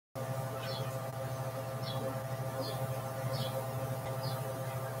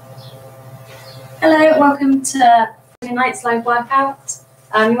Hello, welcome to Friday night's live workout.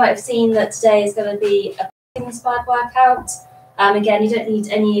 You might have seen that today is going to be a inspired workout. Again, you don't need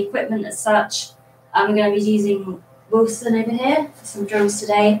any equipment as such. We're going to be using Wilson over here for some drills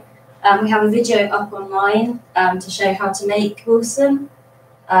today. We have a video up online to show how to make Wilson.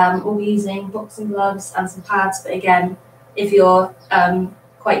 We'll be using boxing gloves and some pads, but again, if you're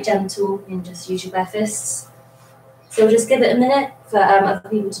quite gentle, you can just use your bare fists. So we'll just give it a minute for other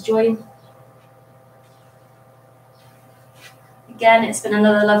people to join. Again, it's been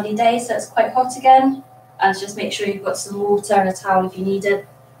another lovely day, so it's quite hot again. And just make sure you've got some water and a towel if you need it.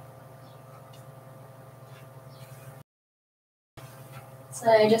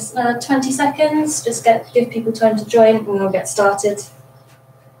 So just another 20 seconds, just give people time to join and we'll get started.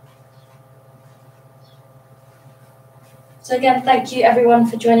 So again, thank you everyone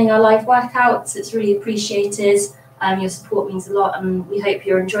for joining our live workouts. It's really appreciated. Your support means a lot and we hope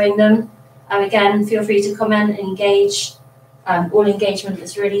you're enjoying them. Again, feel free to comment and engage. All engagement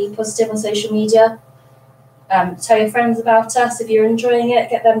is really positive on social media. Tell your friends about us if you're enjoying it,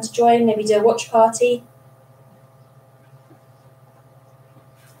 get them to join, maybe do a watch party.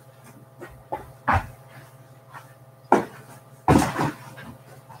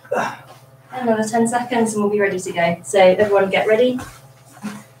 Another 10 seconds and we'll be ready to go. So everyone get ready.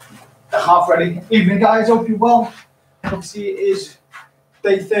 Half ready. Evening guys, hope you're well. Obviously it is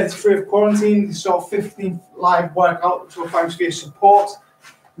day 33 of quarantine. This is our 15th live workout, so thanks for your support.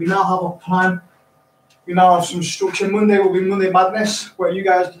 We now have a plan. We now have some structure. Monday will be Monday Madness, where you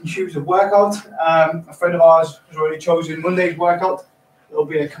guys can choose a workout. A friend of ours has already chosen Monday's workout. It'll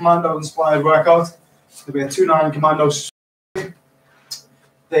be a commando-inspired workout. It'll be a 2-9 commando.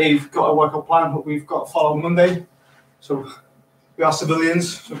 They've got a workout plan, but we've got to follow Monday. So we are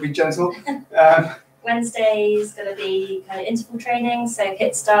civilians, so be gentle. Wednesday is going to be kind of interval training, so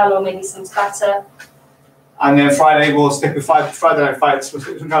HIIT style or maybe some spatter. And then Friday we'll stick with Friday night fights. We'll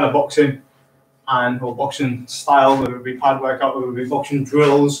stick with some kind of boxing or boxing style, whether it be pad workout, whether it be boxing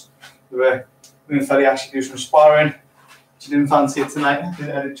drills. Me and Freddie actually do some sparring. She didn't fancy it tonight.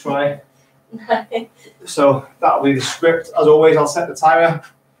 I did try. So that'll be the script. As always, I'll set the timer.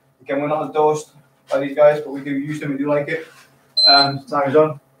 Again, we're not endorsed by these guys, but we do use them. We do like it. The timer's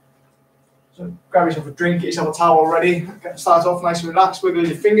on. So grab yourself a drink, get yourself a towel ready. Start off nice and relaxed, wiggle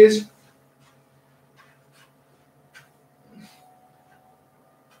your fingers.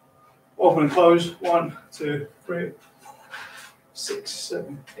 Open and close. 1, 2, 3, 6,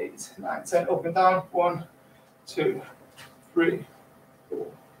 7, 8, 9, 10. Up and down. 1, 2, 3, 4,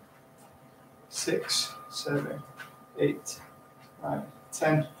 6, 7, 8, 9,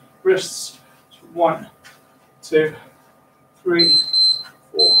 10. Wrists. 1, 2, 3,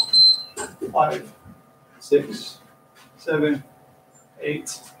 4, 5, 6, 7,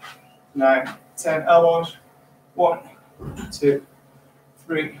 8, 9, 10. Elbows. 1, 2,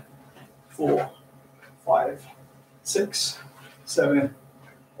 3, 4, 5, 6, 7,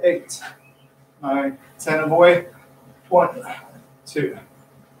 8, 9, 10. Other way. 1, 2,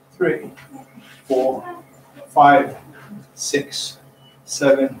 3, 4, 5, 6,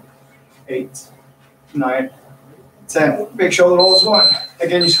 7, 8, 9, 10. Big shoulder rolls. 1.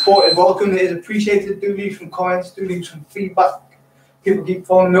 Again, your support is welcome. It is appreciated. Do leave some comments. Do leave some feedback. People keep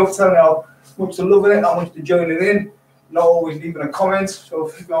phoning me up, telling me how much they're loving it, how much they're joining in. Not always leaving a comment. So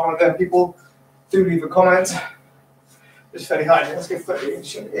if you're one of them people, do leave a comment. It's very hard. Let's get 30.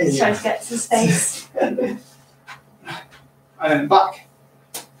 Let's try to get some space. And then back.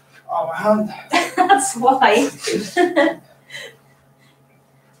 On my hand. That's why.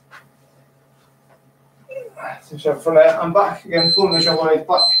 So from there, I'm back again, pulling the shoulder blades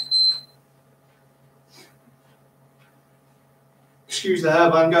back. Excuse the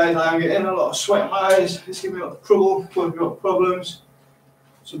hairband, guys. I am getting a lot of sweat in my eyes. It's giving me a lot of trouble, causing me a lot of problems.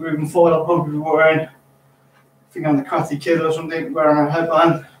 So moving forward, I'll probably be wearing, I think I'm the Karate Kid or something, wearing a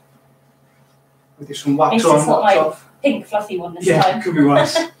headband with some wax on, wax off. Pink fluffy one this time. Yeah, it could be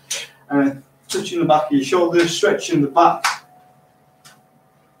worse. And touching the back of your shoulders, stretching the back.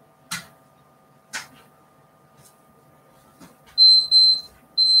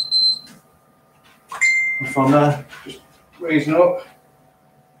 And from there, just raising up.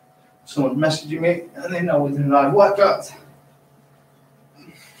 Someone messaging me, and they know we're doing a live workout.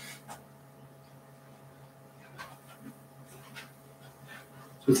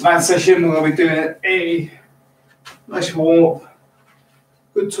 So tonight's session, we're going to be doing a nice warm up,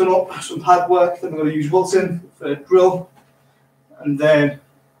 good turn up, some pad work. Then we're going to use Wilson for a drill, and then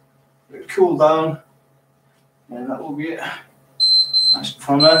cool down, and that will be it. Nice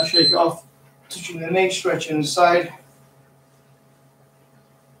from there, shake it off, touching the knee, stretching the side.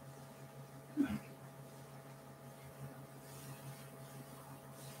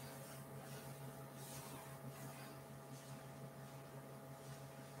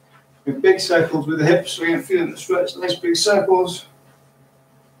 with big circles with the hips, so you're feeling the stretch, nice big circles.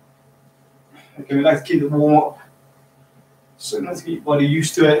 Okay, we like to keep the warm up. So let's get your body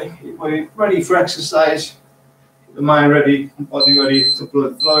used to it, get your body ready for exercise, get the mind ready, body ready to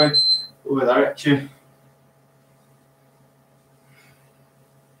blood flowing over direction.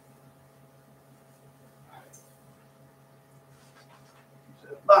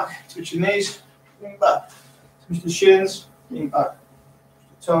 Back, touch your knees, lean back, touch the shins, lean back,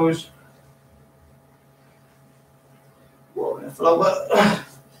 toes. Walking the floor,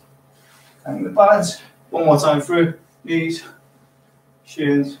 hang the balance. One more time through, knees,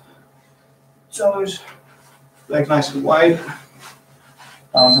 shins, toes, legs nice and wide,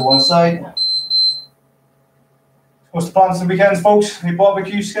 down to one side. What's the plans for the weekends, folks? Any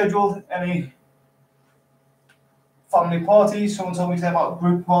barbecue scheduled? Any family parties? Someone told me today about a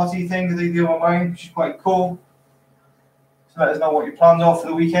group party thing that they do online, which is quite cool. So let us know what your plans are for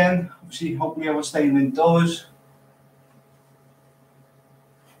the weekend. Obviously, hopefully everyone's staying indoors.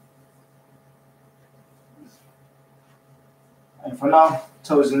 And for now,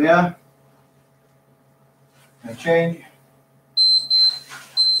 toes in the air. And change.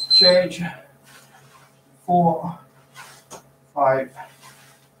 Change. 4, 5,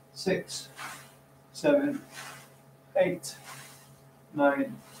 6, 7, 8,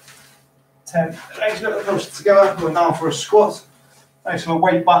 9, 10. Nice little close together. Going down for a squat. Nice little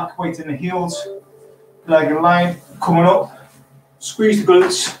weight back, weight in the heels. Leg in line, coming up. Squeeze the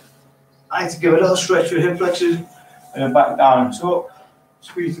glutes. I like to give a little stretch for the hip flexors. And then back down. So up.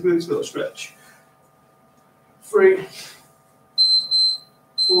 Squeeze the glutes, little stretch. 3,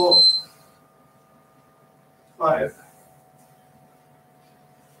 4, 5.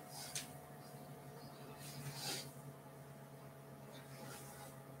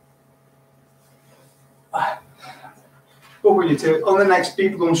 Over you two. On the next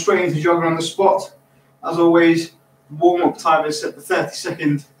beat, we're going straight into jogging on the spot. As always, warm-up time is set for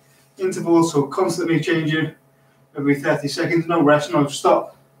 30-second intervals, so constantly changing every 30 seconds. No rest, no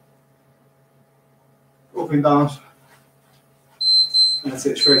stop. Up and down. And that's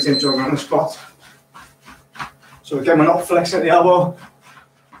it, straight in jogging on the spot. So again, we're not flexing at the elbow,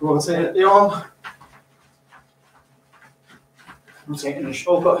 rotating at the arm, rotating the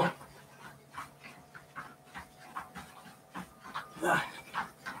shoulder.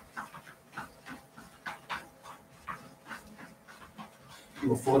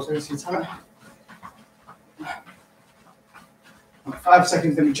 Go forward to your time. 5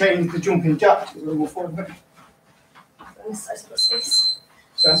 seconds, then we change the jumping jacks. We'll go forward a bit.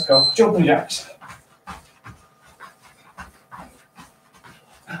 So let's go, jumping jacks.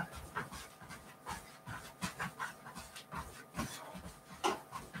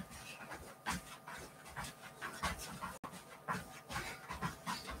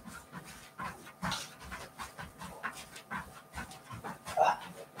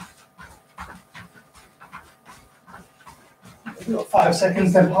 We've got 5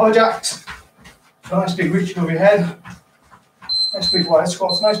 seconds, then power jacks. So nice big reach over your head. Nice big wide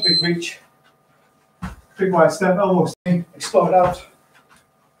squats, nice big reach. Big wide step, elbows explode out.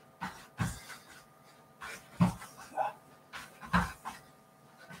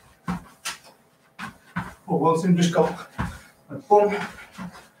 Oh, Wilson just got a bum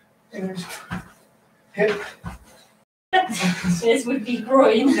in his hip. This would be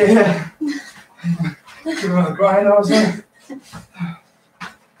groin. Yeah. Give him a grind, I was there.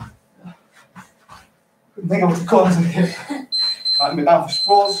 Couldn't think of what to call it. Hip. Right, me down for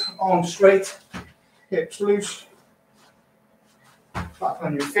sprawls, arms straight, hips loose, back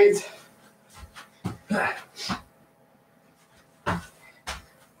on your feet.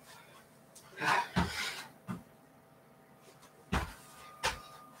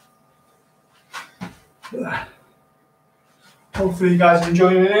 Hopefully you guys are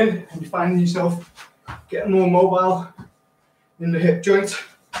enjoying it and you're finding yourself getting more mobile in the hip joint.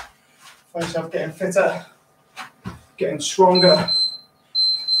 Find yourself getting fitter, getting stronger,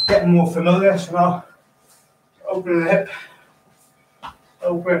 getting more familiar. So now open the hip,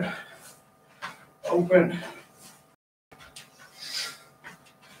 open, open.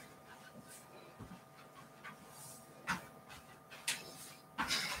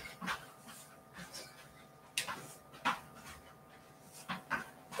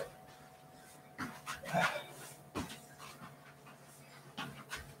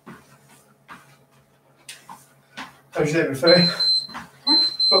 How's your day been?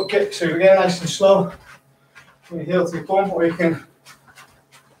 Foot kick, so again, nice and slow. From your heel to your bum, or you can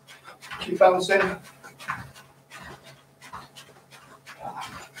keep bouncing.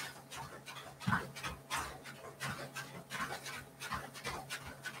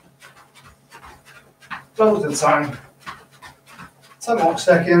 Close the time. 10 more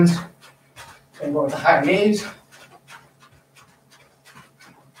seconds. Then go to high knees.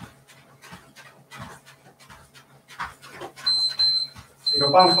 So you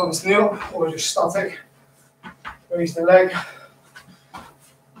go bounce on the knee up or just static. Raise the leg.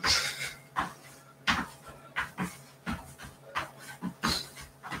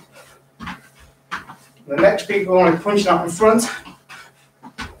 The next beat we're only punching out in front.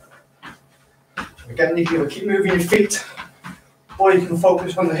 Again, you can keep moving your feet, or you can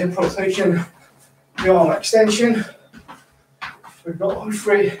focus on the hip rotation, the arm extension. We've got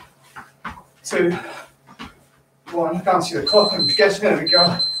 3, 2, 1. I can't see the clock. I'm just guessing. There we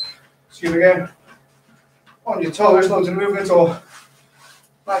go. See you again. On your toes, loads of movement, or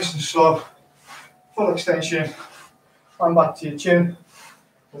nice and slow. Full extension. Hand back to your chin.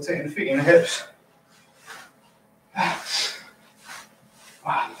 Rotating the feet and the hips.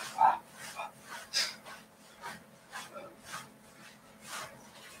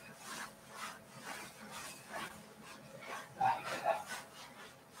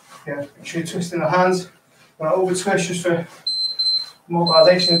 Yeah, make sure you're twisting the hands. When I over twist just for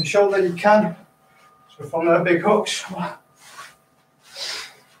mobilization of the shoulder, you can. So from there, big hooks. Yeah,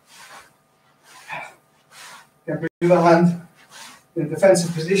 bring the hand in a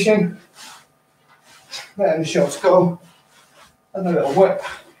defensive position. Letting the shots go. And a little whip.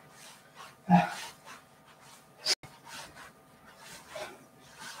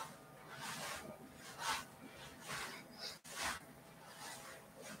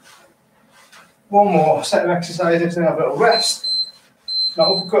 One more set of exercises, then have a little rest. Now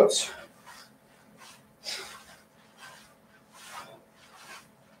uppercuts.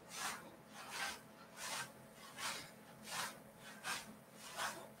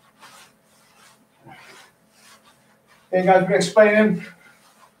 Okay guys, we're explaining,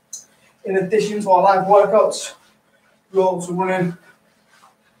 in addition to our live workouts, we're also running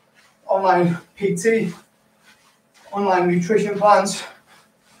online PT, online nutrition plans.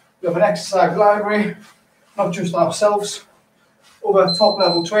 We have an exercise library, not just ourselves, other top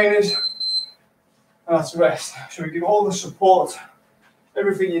level trainers, and that's the rest. So we give all the support,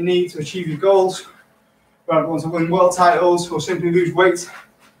 everything you need to achieve your goals. Whether you want to win world titles or simply lose weight,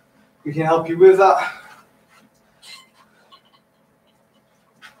 we can help you with that.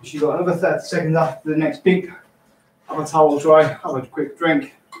 You've got another 30 seconds after the next beat. Have a towel dry, have a quick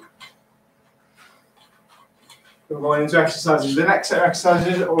drink. We're going into exercises. The next set of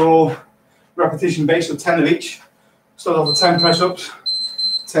exercises are all repetition based, so 10 of each. Start off with 10 press ups,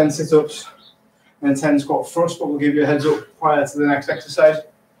 10 sit ups, and 10 squat thrusts, but we'll give you a heads up prior to the next exercise.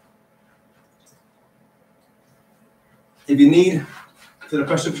 If you need, for the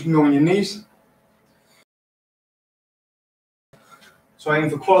press ups, you can go on your knees. So aim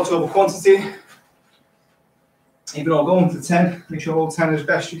for quality over quantity. Even though going to 10, make sure all 10 is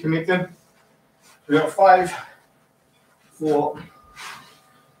best you can make them. We got 5, 4,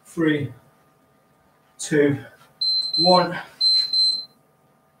 3, 2, 1. Okay,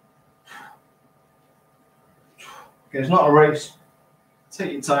 it's not a race.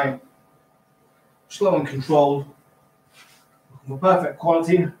 Take your time. Slow and controlled. For perfect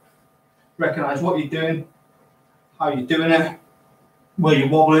quality. Recognize what you're doing, how you're doing it, where you're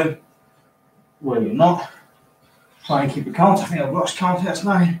wobbling, where you're not. Try and keep a count. I think I've lost count. That's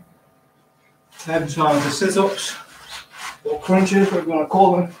 9. 10 times the sit-ups or crunches, whatever you want to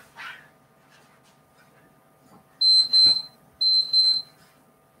call them.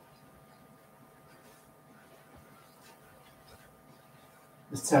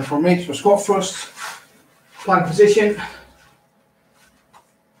 There's 10 from me. So squat thrust, plank position,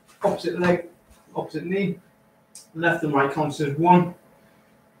 opposite leg, opposite knee, left and right counts as 1.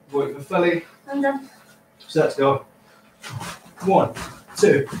 Work for Philly. I'm done. So let's go. 1,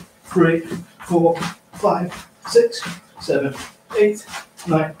 2, 3, 4, 5, 6, 7, 8,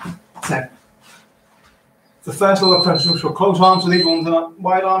 9, 10. The first lower press ups for close arms, so these ones are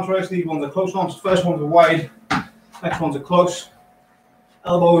wide arms raise, these ones are close arms. The first ones are wide, next ones are close.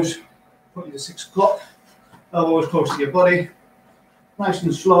 Elbows, put you to 6 o'clock. Elbows close to your body. Nice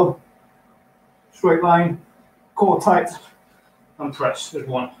and slow. Straight line, core tight, and press. There's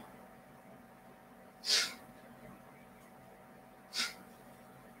 1.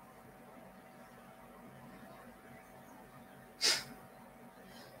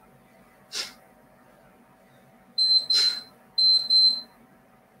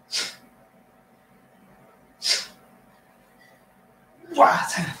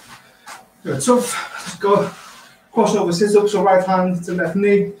 Good, tough. Let's go. Crossover sit-up, so right hand to left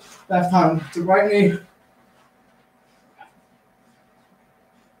knee, left hand to right knee.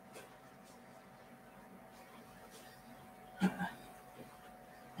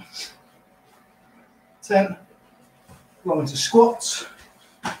 10. Go into squats.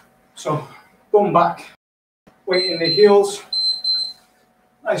 So bum back, weight in the heels,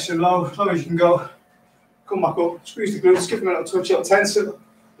 nice and low as you can go. Come back up, squeeze the glutes, give them a little touch, little tense,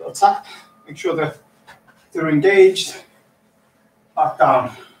 little tap. Make sure they're engaged. Back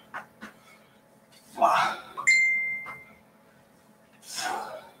down. Wow.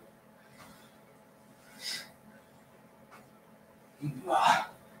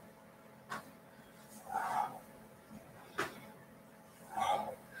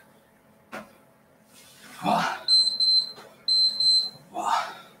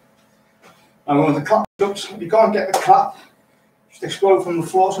 I'm going to clap ups. If you can't get the clap, just explode from the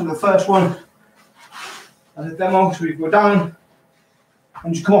floor. So the first one as a demo, so you go down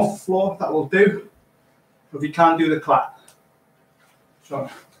and just come off the floor, that will do. But if you can't do the clap. So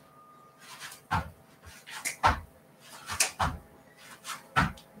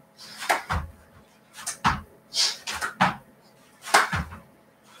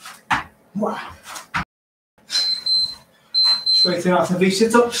straight in after V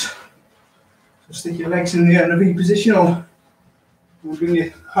sit-ups. So stick your legs in the V position, or bring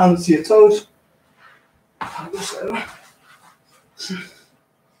your hands to your toes.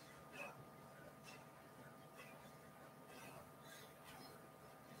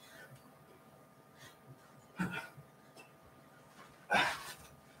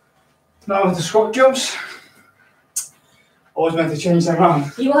 Now with the squat jumps, always meant to change them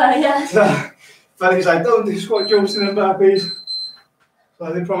around. You are, yeah. Because I don't do squat jumps in the burpees, so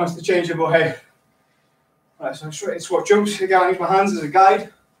I did promise to change it, but hey. Right, so straight in squat jumps. Again, I use my hands as a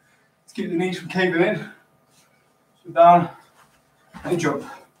guide to keep the knees from caving in. So down and jump.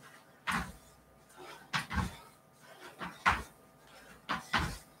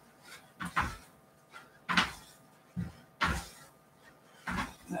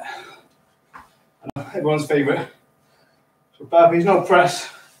 Everyone's favourite. So burpees, no press.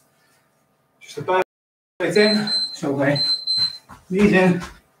 Just a burpee straight in. So okay. Knees in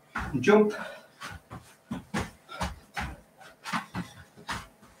and jump.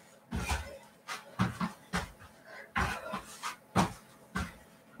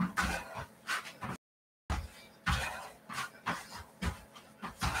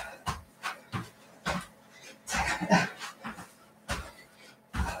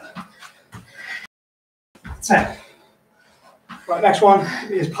 Right, next one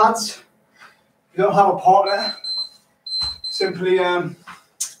is pads. If you don't have a partner, simply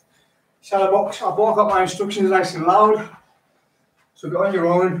shadow box. I'll block up my instructions nice and loud. So go on your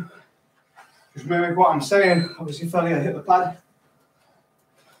own. Just mimic what I'm saying. Obviously, fairly, I hit the pad.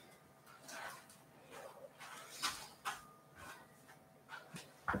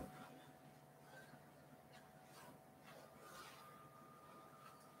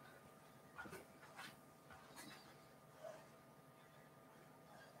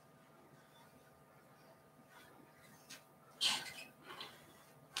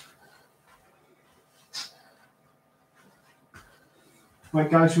 Right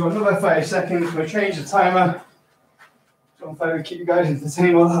guys, we've got another 30 seconds. We're going to change the timer. So hopefully keep you guys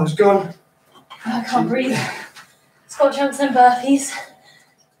entertained while I was gone. I can't breathe. Squat jumps and burpees.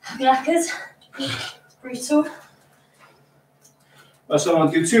 Knackers. Brutal. Right, so I'm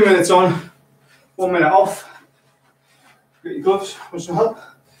going to do 2 minutes on, 1 minute off. Get your gloves, want some help?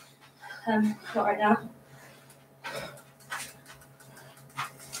 Not right now.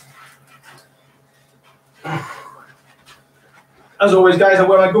 As always guys, I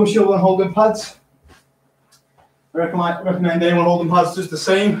wear my gum shield and holding pads. I recommend anyone holding pads just the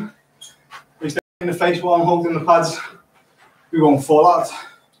same. If you stay in the face while I'm holding the pads, we won't fall out.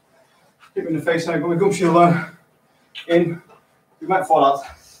 Keep in the face and I got my gum shield on. In, we might fall out.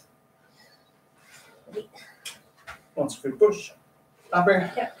 1, 2, 3, push. Tapping.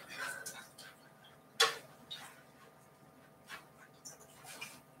 Yep.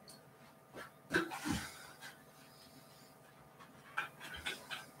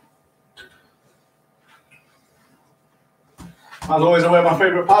 As always, I wear my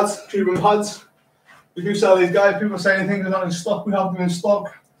favourite pads, Cuban pads. We do sell these guys. People say anything they're not in stock, we have them in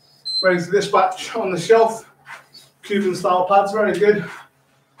stock. Ready to dispatch on the shelf. Cuban style pads, very good.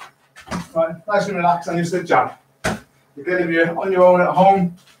 Right, nice and relaxed, and just a jab. Again, if you're on your own at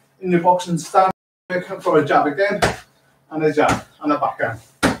home, in your box and stand, for a jab again, and a jab, and a backhand.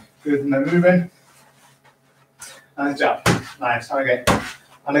 Good, and then moving, and a jab. Nice, and again,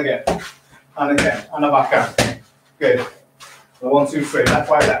 and again, and again, and a backhand. Good. So 1, 2, 3, left,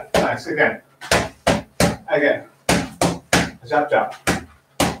 right, left. Nice, again. Again. A jab, jab.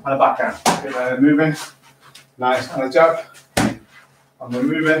 And a backhand. Good, and then moving. Nice, and a jab. And And we're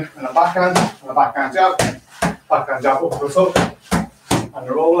moving, and a backhand jab, uppercut hook, and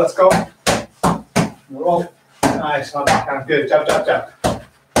a roll, let's go. And a roll, nice, and a backhand, good, jab, jab, jab.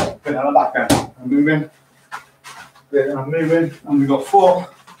 Good, and a backhand, and moving, good, and I'm moving, and we've got 4.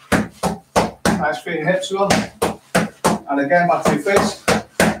 Nice feet and hips well. And again, back to your face,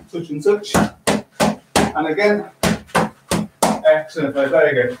 touch and touch. And again, excellent,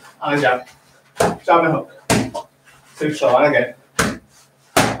 very good. And a jab, jab and hook. Too slow, and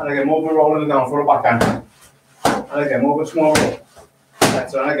again, more of a roll and down for a backhand. And again, more of a small roll.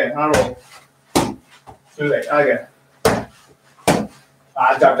 That's and again, and a roll. Too late, and again.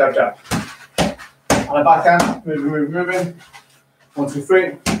 And jab, jab, jab. And a backhand, moving. 1, 2,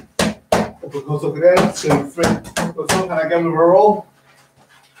 3. Uppercut hook again, 2, 3. Uppercut hook, and again with a roll.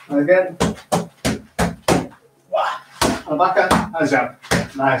 And again. And a backhand, and a jab.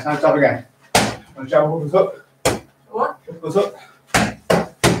 Nice, and a jab again. And a jab, uppercut hook. What? Uppercut hook.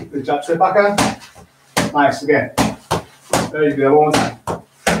 Good jab, straight backhand. Nice, again. Very good, one more time.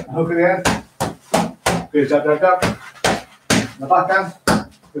 And hook again. Good, jab, jab, jab. And the backhand.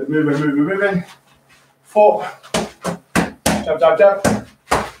 Good, moving. 4. Jab, jab, jab.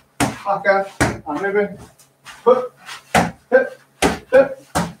 Backhand. And moving. Hook. Hip. Hip.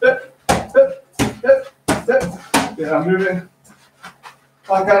 Hip. Hip. Hip. Hip. Good, and moving.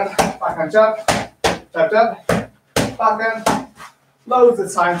 Backhand, jab. Jab, jab. Backhand. Loads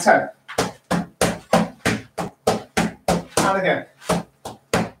of time, 10. And again.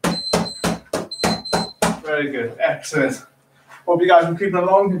 Very good, excellent. Hope you guys are keeping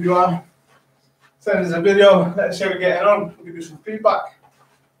along. If you are, send us a video. Let's see how we're getting on. We'll give you some feedback.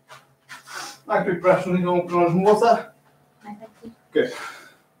 Nice big breath when you go on some water. Good.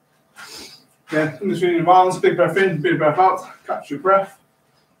 Again, in between your rounds, big breath in, big breath out. Catch your breath.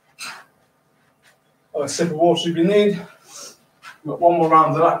 Have a sip of water if you need. We've got 1 more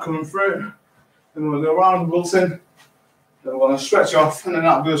round of that coming through. Then we'll go around Wilson. Then we're going to stretch off, and then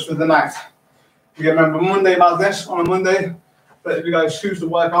that goes for the night. You remember Monday about this, on a Monday, but if you guys choose to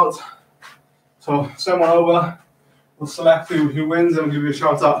work out, so send one over, we'll select who wins and we'll give you a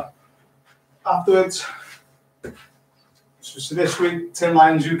shout out afterwards. So this week, Tim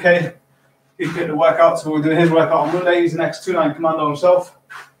Lyons UK, he's getting the workout, so we're doing his workout on Monday. He's the next 2-9 commando himself.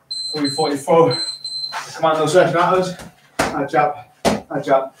 So we thought he'd throw the commando session at us. And a jab,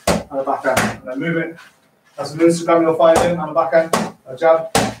 and a backhand, and then move it. That's an Instagram you'll find him, and a backhand, a jab,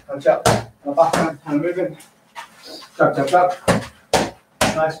 and a backhand, and moving. Jab, jab, jab.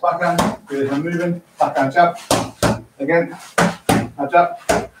 Nice backhand, good, and moving. Backhand, jab. Again, a jab,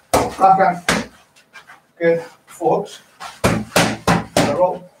 backhand. Good, 4 hooks. And a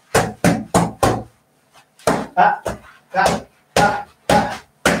roll.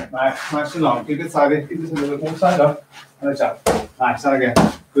 Nice and long. Keep it tidy, keep this a little bit more side up. And a jab. Nice, and again.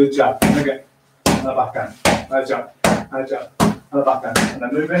 Good jab. And again. And a backhand. And a jab. And a jab. And a backhand. And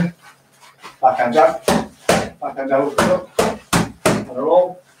then moving. Backhand jab. Backhand jab. Up. And a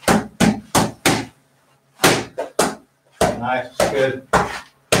roll. Nice. Good.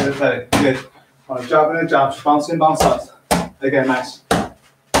 Good, very good. On a jab and a jab. Bounce in, bounce out. Again, nice.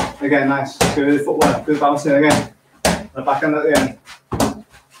 Again, nice. Good footwork. Good bouncing again. And a backhand at the end.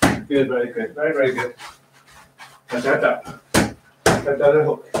 Good, very good. Very, very good. And jab, jab. Jab, jab, and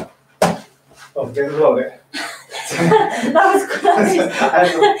hook. Don't forget to load it. That was close. I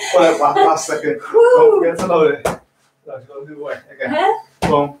had to pull it back last second. Don't forget to load it. Let's go the other way. Again.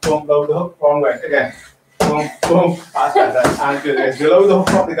 Boom, boom, load the hook. Wrong way. Again. Boom, boom. That's better. And good. If you load the hook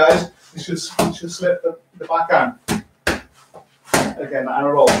properly, guys, you should slip the backhand. Again, and a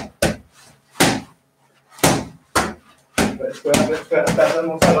roll. But it's better than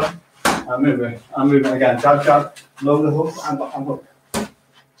what's better. I'm moving again. Jab, jab. Load the hook and hook.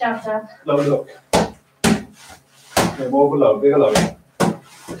 Jab, jab. Load the hook. Okay, more of a load, bigger load.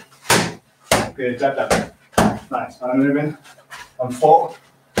 Good, jab, jab. Nice. I'm moving. I'm 4.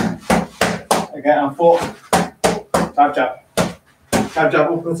 Again, I'm 4. Jab, jab. Jab,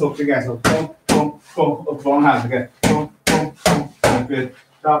 jab, up the hook again. So boom, boom, boom. Up with one hand again. Boom, boom, boom. Good.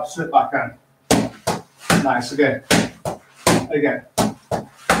 Jab, slip backhand. Nice, again. Again.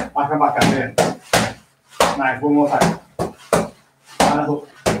 Backhand again. Nice, one more time. And a hook.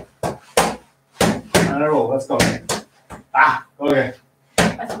 And a roll, let's go. Go again.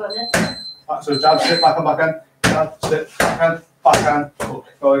 That's about it. So jab, slip, backhand. Jab, slip, backhand, hook.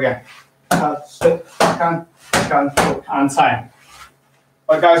 Go again. Jab, slip, backhand, hook. And time.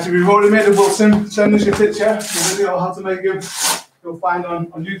 Right guys, if you've already made a Wilson, send us your picture, the video how to make it. You'll find on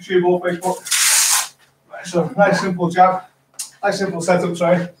YouTube or Facebook. Right, so nice simple jab. Nice simple setup,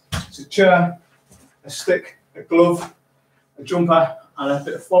 sorry. It's a chair, a stick, a glove, a jumper, and a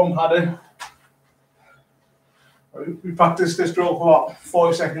bit of foam padding. We practice this drill for about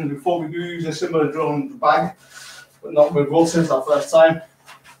 40 seconds before we do use a similar drill on the bag, but not with Wilson. It's our first time,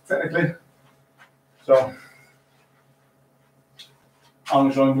 technically. So, how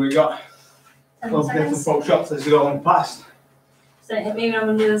much longer we got? 10 seconds. Pro shots as you go on past. So don't hit me when I'm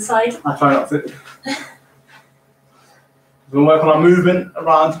on the other side. I try not to. We'll work on our movement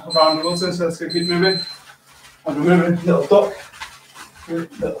around the Wilson, so let's keep moving. As we're moving, little duck,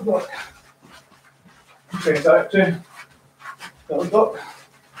 little duck. Change direction, little duck,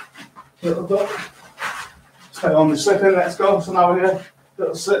 little duck. Stay on the slipping, let's go. So now we're here,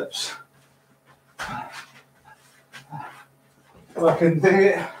 little slips. Working, dig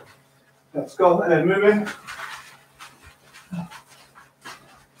it. Let's go, and then moving.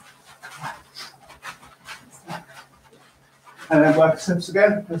 And then work slips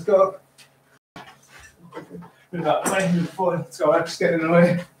again, let's go. Move out of the way, move forward, let's go, just get in the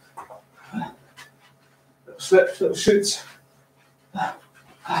way. Little slips, little shoots.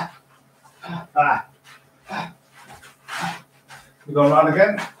 We're going around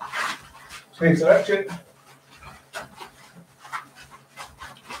again. Change direction.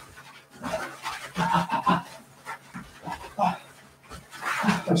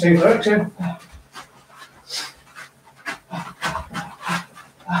 And change direction.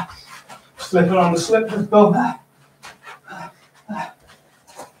 Slipping on the slip, let's go.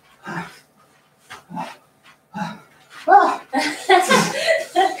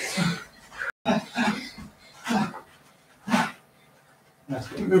 Let's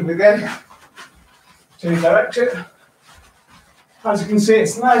keep moving again. Change direction. As you can see,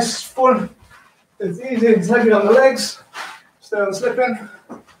 it's nice, fun, it's easy, it's heavy on the legs. Stay on the slipping.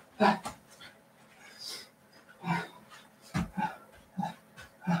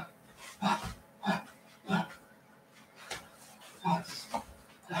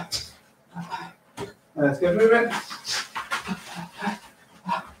 Let's get moving.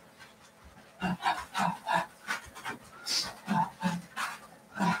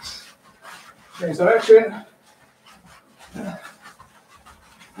 Change direction.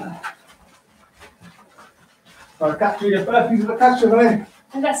 I'll catch you your burpees with a catch of me.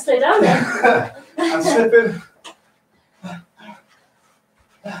 I'm going to slow down then. And slipping.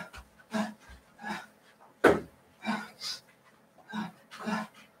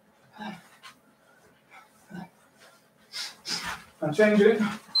 And changing.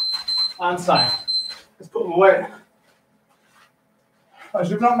 And sign. Let's put them away. As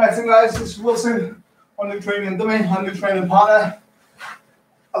you've not met him, guys, this is Wilson, our new training dummy, our new training partner,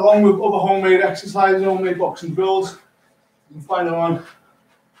 along with other homemade exercises, homemade boxing drills. You can find them on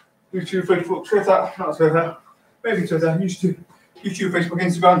YouTube, Facebook, Twitter, not Twitter, maybe Twitter, YouTube, Facebook,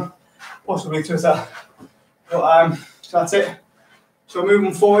 Instagram, possibly Twitter. But so that's it. So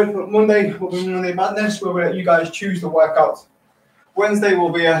moving forward, Monday will be Monday Madness, where we'll let you guys choose the workout. Wednesday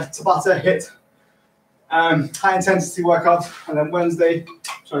will be a Tabata HIIT. High intensity workout, and then Wednesday,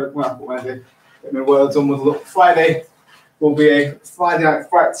 get my words on with a look. Friday will be a Friday night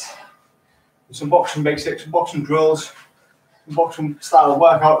fight with some boxing basics, some boxing drills, some boxing style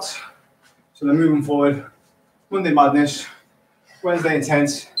workouts. So then moving forward, Monday Madness, Wednesday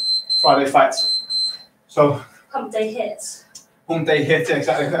intense, Friday fights. So Hump day hits. Hump day HIIT,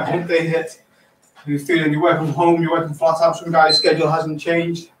 exactly. Hump day HIIT. If you're feeling you're working from home, you're working flat out. Some guys' schedule hasn't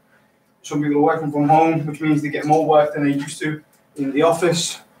changed. Some people are working from home, which means they get more work than they used to in the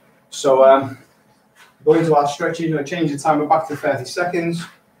office. So go into our stretching, change the timer back to 30 seconds.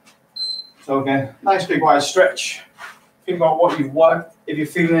 So again, nice big wide stretch. Think about what you've worked. If you're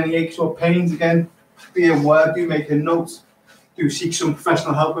feeling any aches or pains, again, be aware, do make a note. Do seek some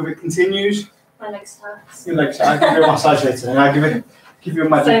professional help if it continues. My legs hurt. Your legs hurt. I'll give you a massage later, and I'll give you a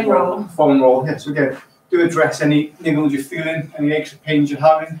magic foam roll. Yes, so again, do address any niggles you're feeling, any aches or pains you're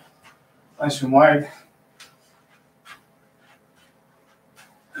having. Nice and wide.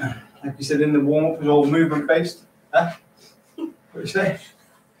 Like we said in the warm-up, it's all movement based. Huh? What do you say?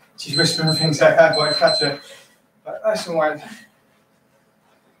 She's whispering things I can't quite catch her. But nice and wide.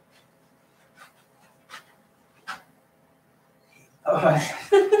 Alright.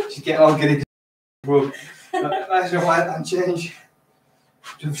 She's getting all giddy. Nice and wide and change.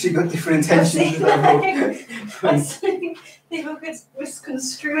 She's got different intentions with that rope. People could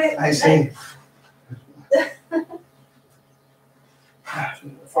misconstrue it. I see.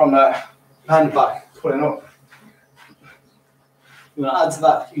 From behind the back, pulling up. You're going to add to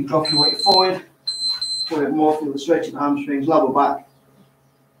that, you can drop your weight forward, pull it more, feel the stretch in the hamstrings, level back.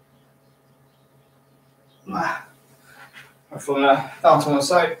 From down to one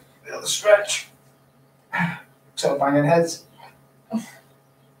side, the other stretch. So banging heads.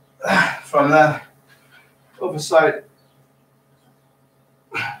 From there, other side.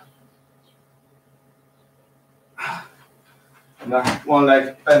 And then one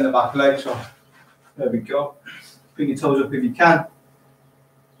leg, bend the back leg, so there we go. Bring your toes up if you can.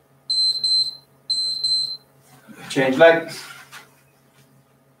 Change leg.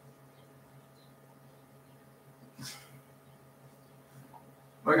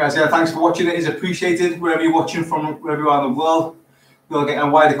 Right guys, yeah, thanks for watching. It is appreciated wherever you're watching from, wherever you are in the world. We're getting a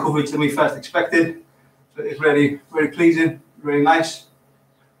wider coverage than we first expected. So it's really, really pleasing, really nice.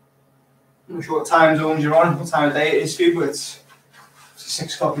 I'm not sure what time zones you're on, what time of day it is for you, but it's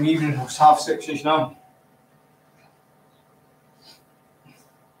 6 o'clock in the evening, or it's 6:30ish now.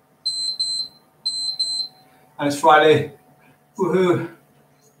 And it's Friday, woohoo,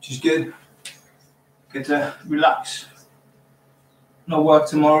 which is good. Get to relax. No work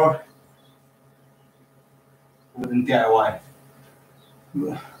tomorrow. Other than DIY.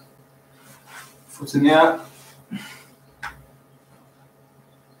 Foot in the air.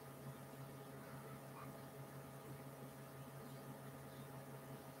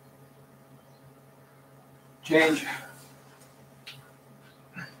 Change.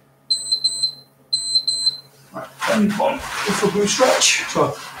 Right, then one full glute stretch.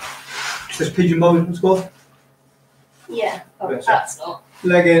 So, just this pigeon motion, it's called. Yeah, oh, that's not.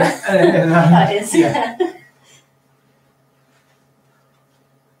 Leg in, and that is. Yeah.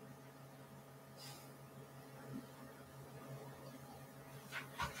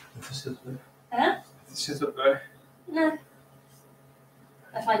 Huh? Sit up there. No.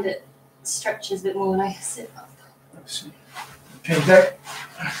 I find it stretches a bit more when I sit up. Change leg.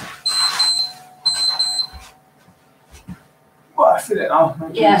 Well, I feel it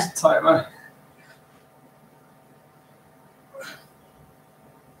now. Yeah. It's tight, man.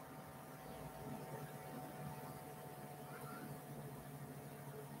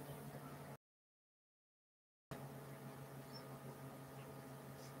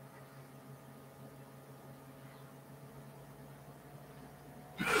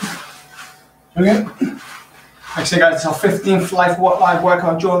 Brilliant. Like I say guys, it's our 15th live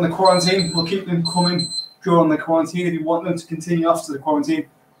workout during the quarantine. We'll keep them coming during the quarantine. If you want them to continue after the quarantine,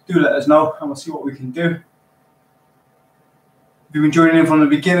 do let us know and we'll see what we can do. If you've been joining in from the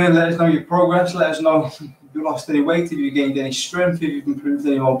beginning, let us know your progress. Let us know if you lost any weight, if you gained any strength, if you've improved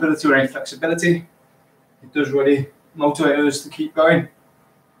any mobility or any flexibility. It does really motivate us to keep going.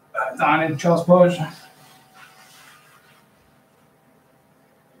 Down in child's pose.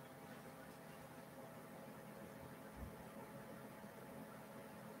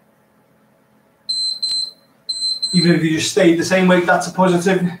 Even if you just stayed the same weight, that's a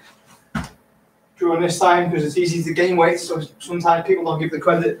positive during this time because it's easy to gain weight. So sometimes people don't give the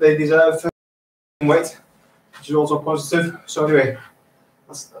credit they deserve for gaining weight, which is also positive. So anyway,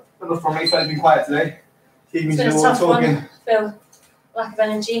 that's enough from me. It's been quiet today. It's been a tough one, Phil. Lack of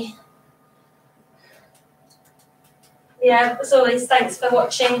energy. Yeah, as always, thanks for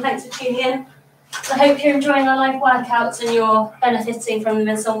watching. Thanks for tuning in. I hope you're enjoying our live workouts and you're benefiting from them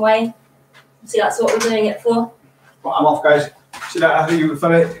in some way. See, that's what we're doing it for. Well, I'm off, guys. See you later. I think you were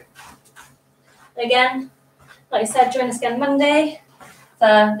funny. Again, like I said, join us again Monday.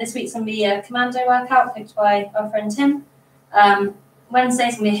 This week's going to be a commando workout coached by our friend Tim.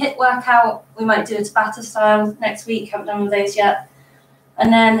 Wednesday's going to be a HIIT workout. We might do a Tabata style next week. Haven't done one of those yet.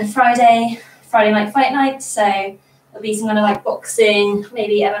 And then Friday night fight night. So there'll be some kind of like boxing,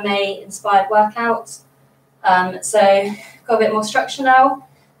 maybe MMA inspired workouts. So got a bit more structure now.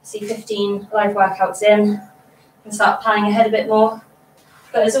 See 15 live workouts in and start planning ahead a bit more.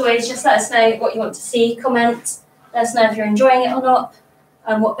 But as always, just let us know what you want to see, comment, let us know if you're enjoying it or not,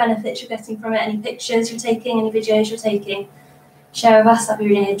 what benefits you're getting from it, any pictures you're taking, any videos you're taking. Share with us, that'd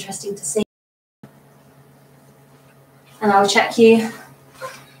be really interesting to see. And I'll check you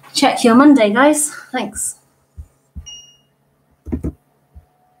on Monday, guys. Thanks.